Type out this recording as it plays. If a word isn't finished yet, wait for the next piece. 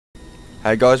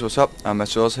Hey guys, what's up? I'm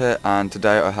Mesros here, and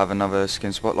today I have another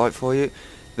skin spotlight for you.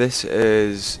 This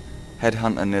is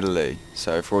Headhunter Nidalee.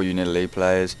 So for all you Nidalee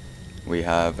players, we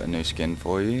have a new skin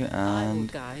for you,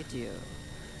 and guide you.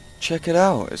 check it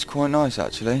out. It's quite nice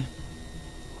actually.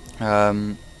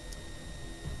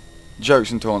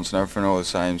 Jokes and taunts and everything are all the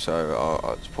same,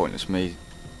 so it's pointless me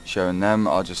showing them.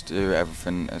 I'll just do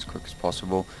everything as quick as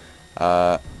possible.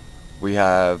 We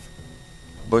have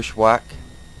Bushwhack,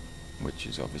 which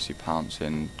is obviously pounce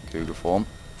in Cougar form.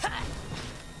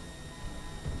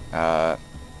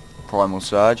 Primal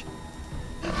Surge,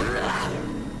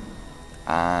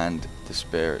 and the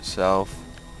spear itself,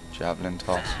 javelin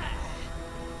toss.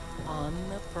 On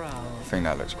the prowl. I think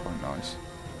that looks quite nice.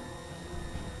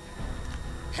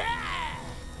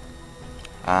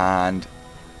 And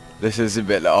this is a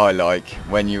bit that I like.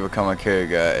 When you become a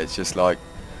Cougar, it's just like,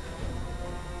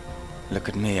 look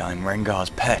at me, I'm Rengar's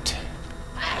pet.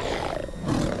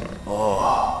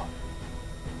 Oh,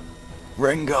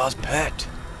 Rengar's pet.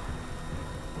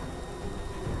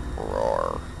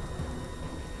 Roar.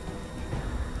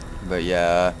 But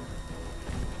yeah,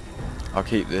 I'll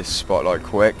keep this spotlight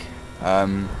quick.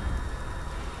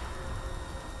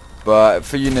 But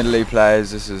for you Nidalee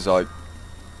players, this is like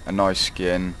a nice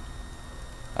skin.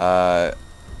 I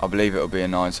believe it'll be a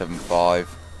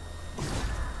 975.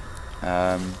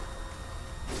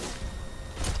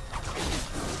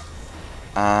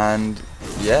 And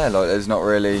yeah, like there's not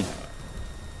really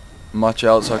much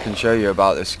else I can show you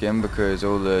about this skin because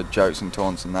all the jokes and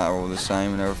taunts and that are all the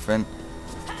same and everything.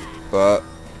 But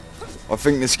I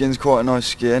think this skin's quite a nice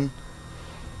skin.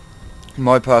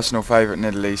 My personal favourite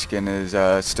Nidalee skin is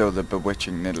still the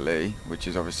Bewitching Nidalee, which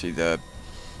is obviously the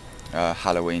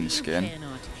Halloween skin.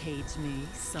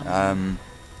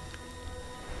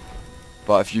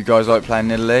 But if you guys like playing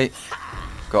Nidalee,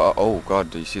 oh god,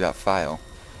 do you see that fail?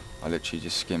 I literally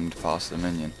just skimmed past the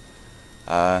minion.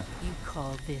 You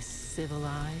call this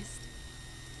civilized?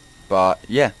 But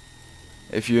yeah,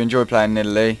 if you enjoy playing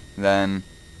Nidalee, then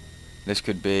this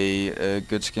could be a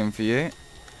good skin for you.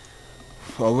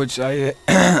 I would say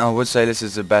I would say this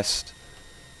is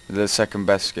the second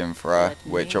best skin for her,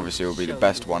 which obviously will be the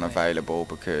best one available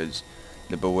because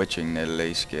the Bewitching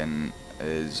Nidalee skin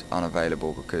is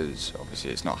unavailable because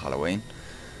obviously it's not Halloween.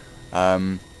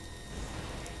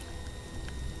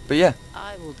 But yeah,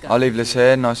 I'll leave this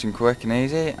here nice and quick and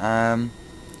easy. I've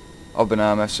been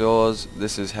Mesros,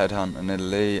 this is Headhunter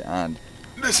Nidalee, and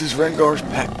this is Rengar's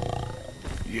pet.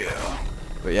 Yeah.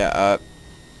 But yeah,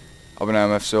 I've been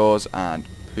Mesros, and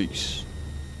peace.